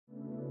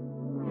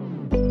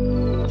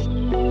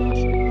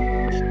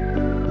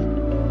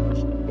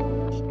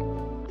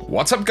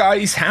What's up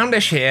guys,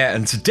 Houndish here,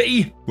 and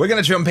today we're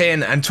going to jump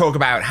in and talk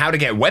about how to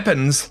get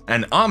weapons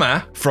and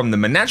armor from the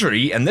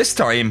Menagerie, and this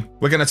time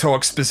we're going to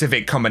talk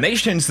specific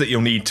combinations that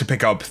you'll need to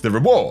pick up the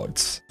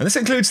rewards. And this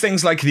includes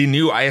things like the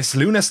new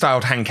Luna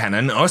styled hand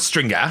cannon,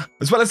 Austringer,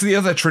 as well as the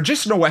other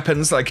traditional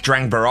weapons like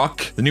Drang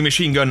Baroque, the new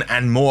machine gun,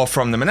 and more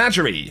from the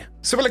Menagerie.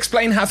 So we'll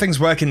explain how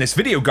things work in this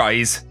video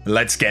guys,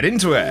 let's get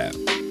into it.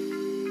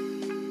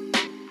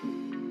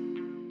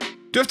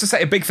 Do have to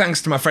say a big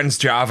thanks to my friends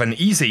Jarv and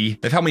Easy.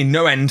 They've helped me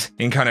no end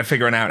in kind of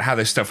figuring out how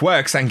this stuff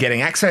works and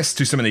getting access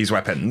to some of these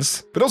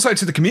weapons, but also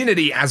to the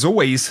community as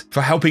always for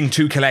helping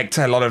to collect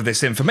a lot of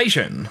this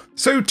information.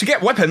 So to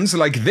get weapons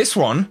like this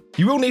one,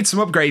 you will need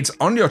some upgrades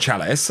on your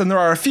Chalice, and there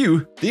are a few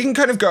that you can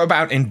kind of go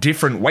about in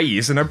different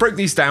ways, and I broke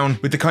these down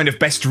with the kind of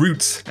best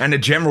routes and a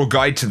general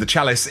guide to the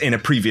Chalice in a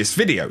previous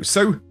video.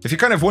 So if you're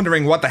kind of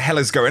wondering what the hell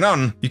is going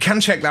on, you can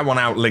check that one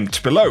out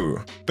linked below.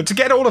 But to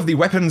get all of the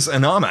weapons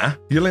and armor,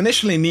 you'll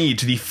initially need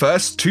the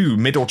first two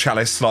middle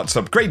Chalice slots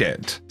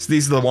upgraded. So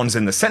these are the ones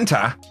in the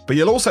center, but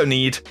you'll also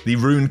need the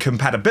Rune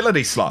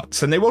compatibility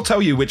slots, and they will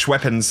tell you which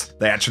weapons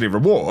they actually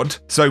reward.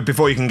 So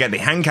before you can get the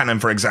hand cannon,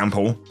 for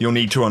example, you'll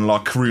need to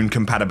unlock Rune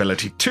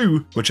compatibility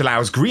 2, which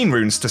allows green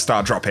runes to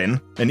start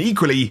dropping, and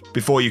equally,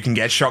 before you can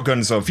get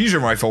shotguns or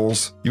fusion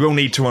rifles, you will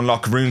need to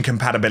unlock Rune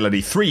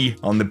compatibility 3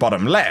 on the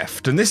bottom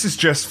left, and this is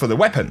just for the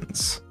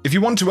weapons. If you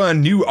want to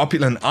earn new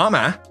opulent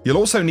armor, you'll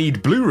also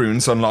need blue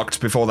runes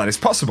unlocked before that is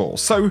possible.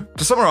 So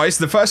to summarize,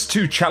 the first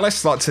two Chalice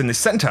slots in the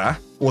center,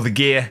 or the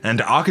gear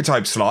and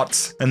archetype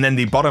slots, and then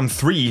the bottom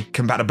 3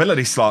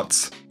 compatibility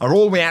slots, are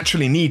all we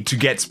actually need to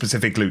get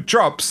specific loot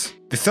drops.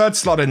 The third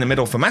slot in the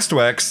middle for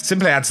Masterworks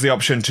simply adds the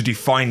option to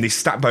define the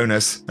stat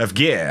bonus of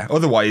gear,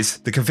 otherwise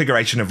the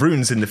configuration of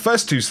runes in the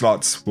first two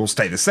slots will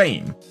stay the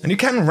same. And you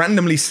can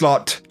randomly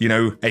slot,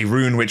 a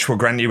rune which will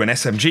grant you an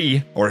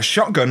SMG or a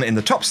shotgun in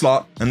the top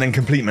slot, and then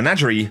complete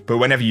Menagerie, but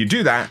whenever you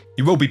do that,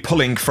 you will be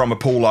pulling from a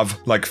pool of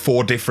like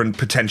 4 different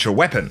potential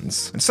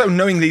weapons. And so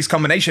knowing these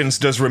combinations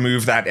does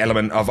remove that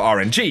element of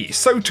RNG.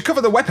 So to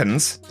cover the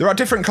weapons, there are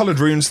different colored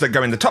runes that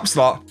go in the top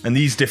slot, and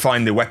these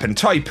define the weapon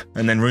type,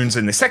 and then runes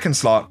in the second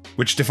slot,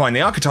 which define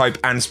the archetype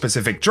and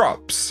specific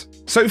drops.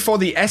 So for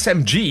the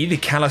SMG, the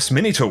Chalice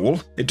mini tool,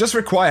 it does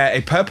require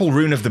a purple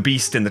rune of the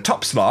beast in the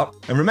top slot,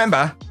 and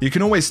remember, you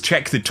can always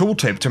check the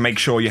tooltip to make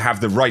sure you have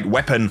the right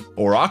weapon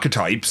or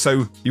archetype,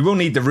 so you will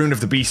need the rune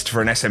of the beast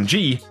for an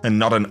SMG and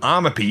not an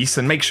armor piece,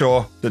 and make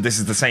sure that this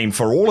is the same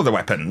for all of the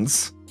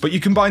weapons. But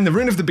you combine the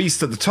rune of the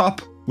beast at the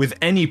top with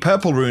any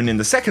purple rune in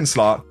the second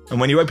slot, and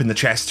when you open the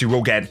chest you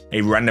will get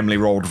a randomly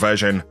rolled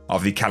version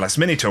of the Chalice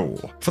mini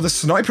tool. For the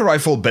sniper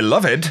rifle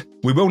Beloved,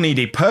 we will need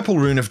a purple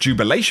rune of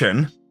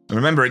Jubilation, and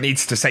remember it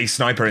needs to say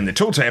sniper in the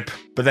tooltip,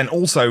 but then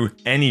also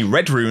any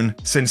red rune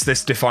since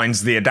this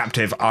defines the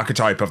adaptive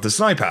archetype of the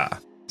sniper.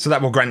 So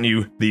that will grant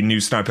you the new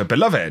sniper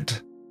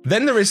Beloved.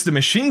 Then there is the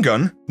machine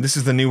gun. This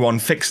is the new one,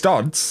 Fixed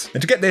Odds,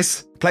 and to get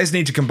this, players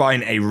need to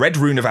combine a red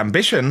rune of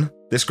Ambition.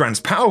 This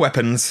grants power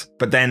weapons,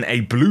 but then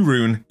a blue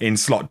rune in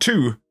slot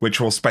 2, which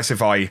will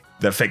specify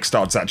that Fixed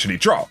Odds actually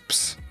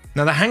drops.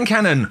 Now the hand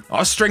cannon,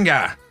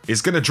 Austringer,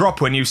 is going to drop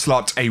when you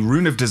slot a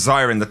Rune of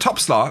Desire in the top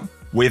slot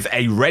with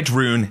a red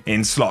rune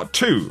in slot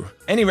 2.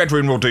 Any red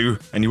rune will do,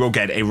 and you will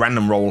get a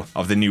random roll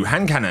of the new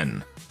hand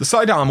cannon. The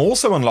sidearm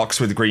also unlocks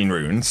with green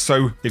runes,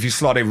 so if you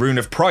slot a Rune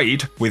of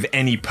Pride with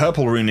any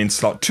purple rune in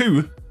slot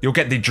 2, you'll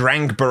get the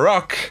Drang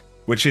Baroque,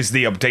 which is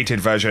the updated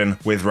version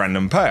with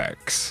random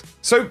perks.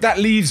 So that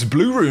leaves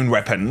blue rune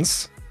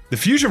weapons. The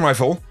fusion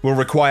rifle will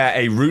require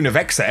a Rune of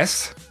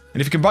Excess,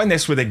 and if you combine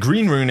this with a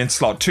green rune in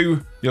slot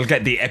 2, you'll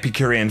get the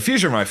Epicurean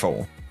fusion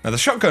rifle. Now the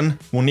shotgun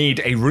will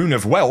need a Rune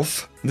of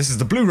Wealth. This is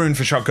the blue rune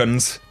for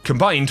shotguns,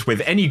 combined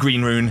with any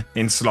green rune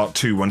in slot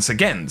 2 once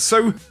again.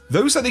 So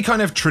those are the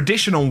kind of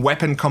traditional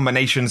weapon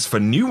combinations for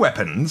new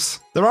weapons.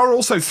 There are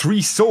also 3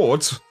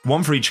 swords,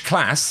 one for each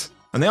class,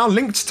 and they are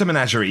linked to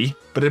Menagerie,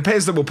 but it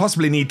appears that we'll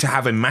possibly need to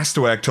have a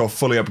Masterworked or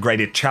fully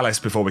upgraded Chalice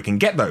before we can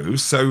get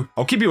those, so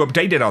I'll keep you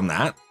updated on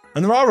that.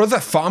 And there are other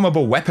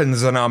farmable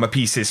weapons and armor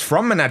pieces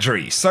from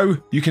Menagerie, so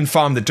you can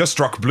farm the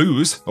Dustrock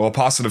Blues or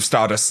Parcel of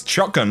Stardust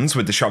shotguns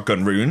with the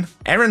shotgun rune,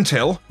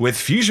 Erentil with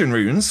fusion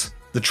runes,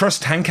 the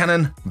Trust hand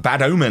cannon,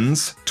 Bad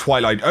Omens,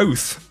 Twilight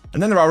Oath,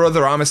 and then there are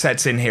other armor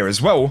sets in here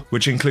as well,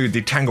 which include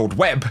the Tangled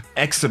Web,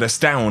 Exodus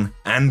Down,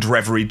 and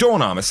Reverie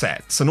Dawn armor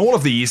sets, and all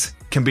of these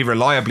can be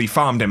reliably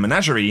farmed in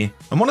Menagerie,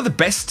 and one of the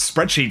best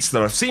spreadsheets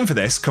that I've seen for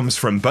this comes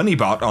from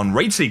Bunnybot on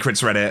Raid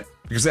Secrets Reddit,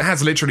 because it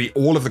has literally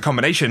all of the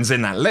combinations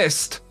in that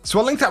list. So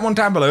I'll link that one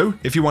down below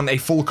if you want a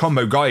full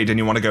combo guide and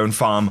you want to go and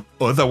farm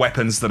other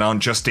weapons that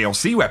aren't just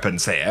DLC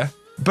weapons here.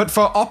 But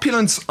for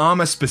Opulence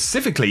armor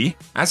specifically,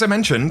 as I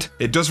mentioned,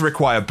 it does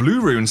require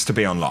blue runes to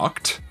be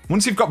unlocked.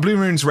 Once you've got blue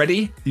runes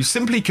ready, you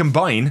simply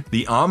combine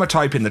the armor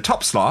type in the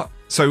top slot.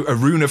 So a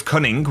Rune of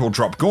Cunning will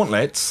drop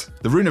gauntlets,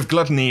 the Rune of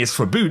Gluttony is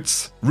for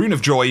boots, Rune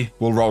of Joy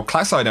will roll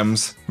class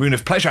items, Rune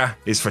of Pleasure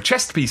is for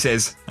chest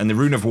pieces, and the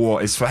Rune of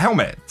War is for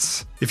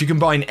helmets. If you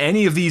combine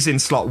any of these in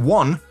slot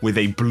 1 with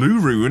a blue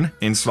rune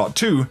in slot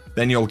 2,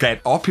 then you'll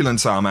get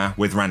Opulence armor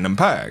with random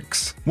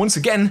perks. Once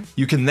again,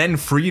 you can then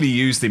freely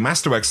use the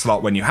Masterwork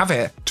slot when you have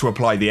it to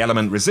apply the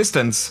element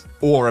resistance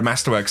or a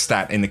Masterwork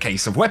stat in the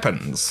case of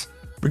weapons.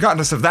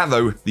 Regardless of that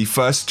though, the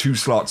first 2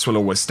 slots will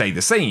always stay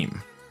the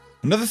same.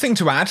 Another thing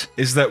to add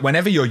is that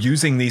whenever you're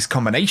using these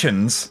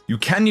combinations, you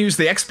can use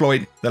the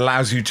exploit that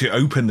allows you to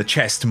open the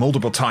chest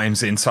multiple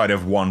times inside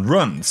of one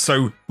run.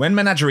 So when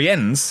Menagerie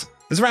ends,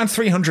 there's around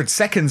 300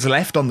 seconds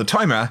left on the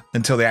timer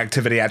until the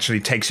activity actually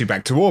takes you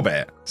back to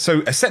orbit. So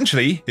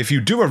essentially, if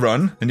you do a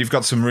run and you've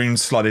got some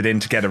runes slotted in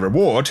to get a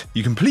reward,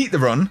 you complete the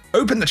run,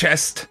 open the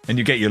chest, and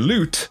you get your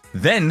loot.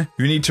 Then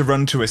you need to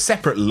run to a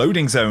separate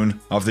loading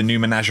zone of the new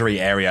Menagerie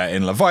area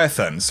in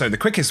Leviathan. So the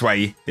quickest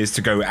way is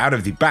to go out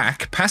of the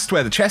back, past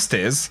where the chest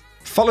is,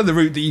 follow the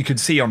route that you could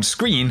see on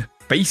screen,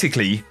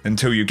 basically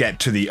until you get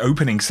to the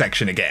opening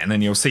section again,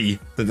 and you'll see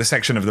that the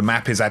section of the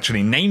map is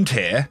actually named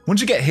here.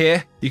 Once you get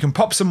here, you can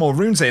pop some more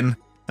runes in,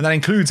 and that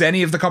includes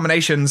any of the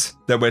combinations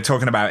that we're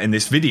talking about in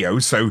this video,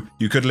 so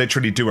you could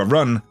literally do a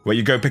run where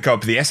you go pick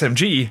up the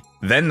SMG,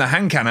 then the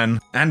hand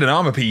cannon, and an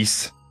armor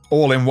piece,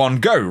 all in one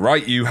go,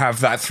 right? You have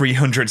that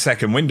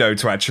 300-second window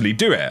to actually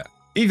do it.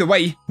 Either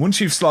way,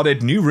 once you've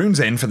slotted new runes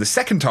in for the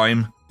second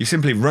time, you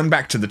simply run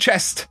back to the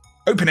chest,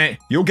 open it,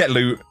 you'll get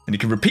loot, and you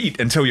can repeat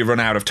until you run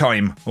out of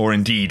time, or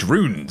indeed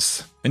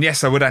runes. And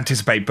yes, I would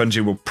anticipate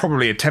Bungie will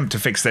probably attempt to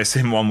fix this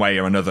in one way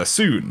or another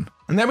soon.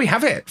 And there we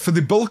have it. For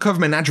the bulk of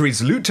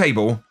Menagerie's loot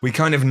table, we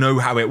kind of know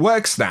how it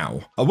works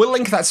now. I will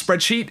link that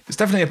spreadsheet. It's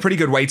definitely a pretty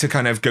good way to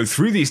kind of go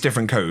through these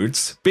different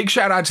codes. Big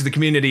shout out to the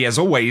community as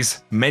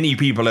always. Many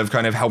people have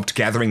kind of helped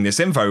gathering this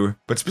info,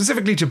 but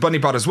specifically to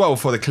BunnyBot as well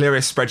for the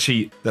clearest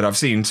spreadsheet that I've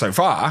seen so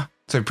far.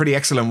 So pretty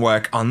excellent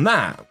work on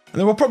that. And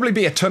there will probably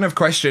be a ton of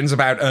questions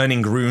about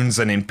earning runes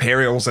and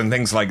Imperials and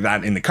things like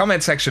that in the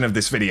comment section of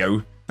this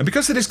video. And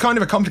because it is kind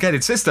of a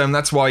complicated system,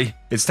 that's why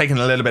it's taken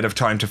a little bit of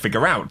time to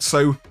figure out.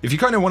 So if you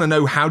kind of want to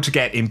know how to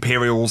get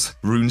Imperials,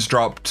 runes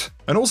dropped,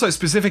 and also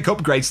specific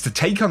upgrades to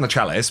take on the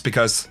Chalice,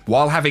 because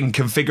while having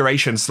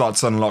configuration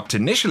slots unlocked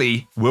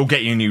initially will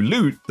get you new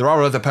loot, there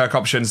are other perk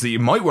options that you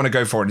might want to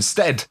go for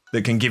instead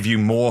that can give you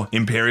more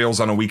Imperials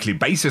on a weekly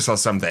basis or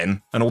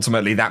something, and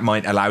ultimately that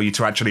might allow you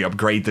to actually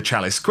upgrade the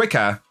Chalice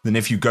quicker than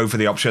if you go for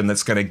the option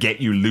that's going to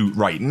get you loot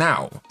right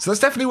now. So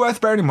that's definitely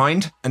worth bearing in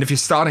mind, and if you're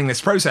starting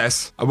this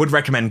process, I would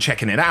recommend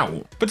checking it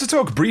out. But to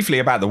talk briefly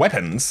about the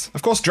weapons,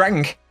 of course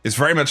Drang is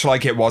very much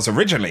like it was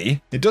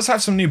originally. It does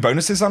have some new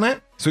bonuses on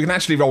it, so we can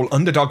actually roll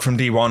Underdog from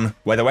D1,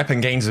 where the weapon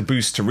gains a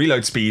boost to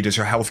reload speed as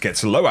your health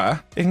gets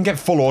lower. It can get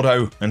Full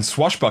Auto and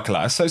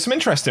Swashbuckler, so some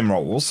interesting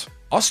rolls.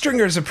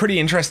 Austringer is a pretty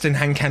interesting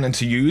hand cannon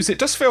to use. It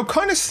does feel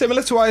kind of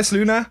similar to IS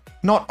Luna,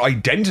 not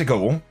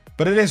identical,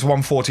 but it is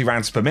 140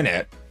 rounds per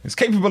minute. It's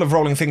capable of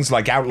rolling things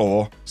like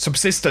Outlaw,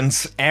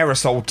 Subsistence, Air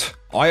Assault,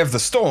 Eye of the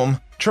Storm,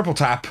 Triple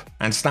Tap,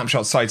 and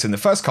Snapshot Sights in the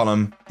first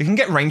column. You can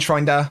get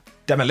Rangefinder,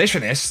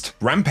 Demolitionist,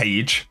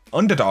 Rampage,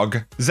 Underdog,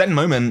 Zen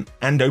Moment,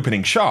 and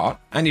Opening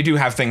Shot, and you do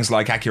have things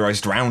like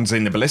Accurized Rounds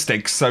in the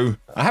ballistics, so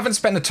I haven't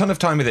spent a ton of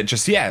time with it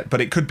just yet,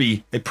 but it could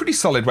be a pretty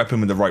solid weapon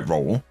with the right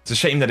roll. It's a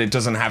shame that it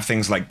doesn't have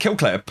things like Kill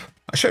Clip.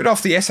 I showed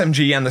off the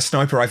SMG and the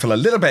sniper rifle a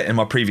little bit in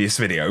my previous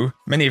video.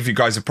 Many of you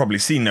guys have probably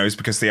seen those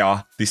because they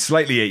are the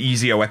slightly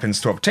easier weapons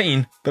to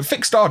obtain, but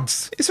Fixed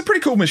Odds is a pretty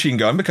cool machine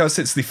gun because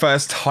it's the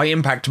first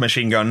high-impact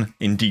machine gun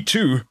in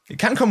D2. It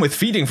can come with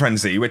Feeding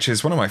Frenzy, which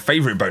is one of my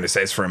favourite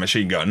bonuses for a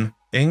machine gun.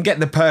 It can get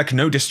the perk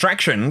No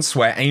Distractions,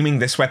 where aiming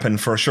this weapon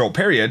for a short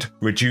period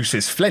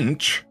reduces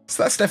flinch,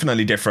 so that's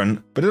definitely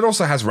different, but it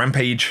also has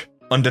Rampage,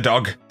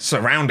 Underdog,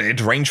 Surrounded,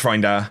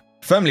 Rangefinder,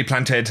 Firmly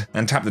Planted,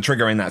 and Tap the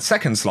Trigger in that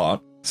second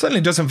slot.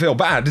 Certainly doesn't feel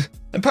bad,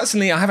 and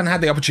personally I haven't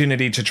had the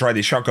opportunity to try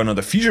the shotgun or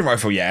the fusion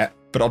rifle yet,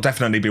 but I'll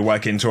definitely be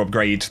working to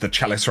upgrade the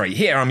Chalice right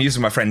here. I'm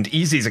using my friend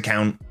Easy's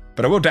account,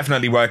 but I will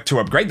definitely work to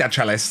upgrade that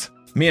Chalice.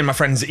 Me and my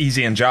friends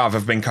Easy and Jav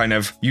have been kind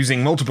of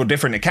using multiple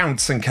different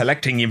accounts and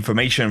collecting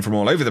information from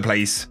all over the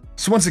place.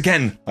 So once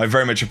again, I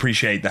very much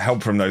appreciate the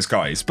help from those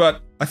guys,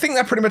 but I think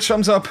that pretty much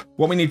sums up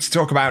what we need to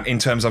talk about in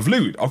terms of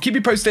loot. I'll keep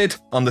you posted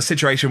on the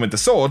situation with the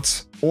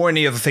swords, or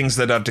any other things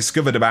that are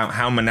discovered about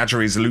how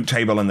Menagerie's loot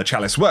table and the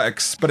Chalice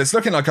works, but it's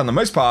looking like on the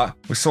most part,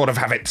 we sort of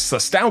have it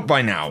sussed out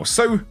by now.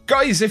 So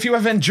guys, if you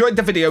have enjoyed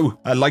the video,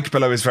 a like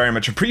below is very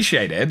much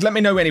appreciated. Let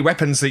me know any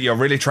weapons that you're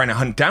really trying to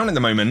hunt down at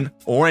the moment,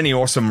 or any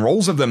awesome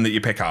rolls of them that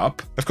you pick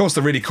up. Of course,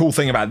 the really cool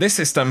thing about this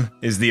system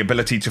is the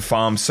ability to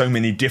farm so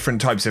many different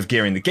types of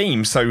gear in the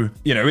game, so,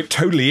 you know, it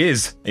totally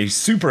is a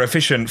super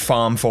efficient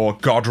farm for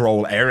God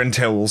Roll, Errant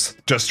Hills,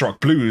 Just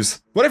Rock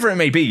Blues, whatever it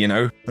may be, you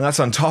know, and that's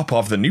on top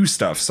of the new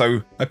stuff.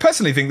 So I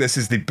personally think this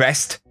is the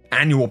best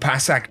annual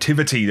pass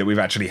activity that we've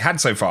actually had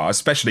so far,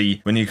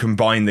 especially when you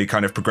combine the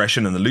kind of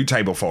progression and the loot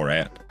table for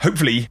it.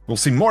 Hopefully, we'll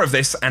see more of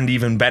this and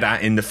even better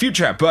in the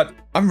future, but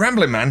I'm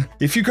rambling, man.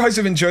 If you guys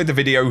have enjoyed the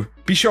video,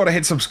 be sure to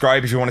hit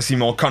subscribe if you want to see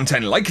more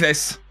content like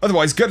this.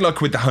 Otherwise, good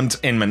luck with the hunt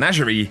in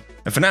Menagerie,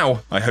 and for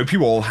now, I hope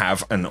you all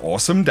have an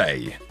awesome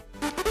day.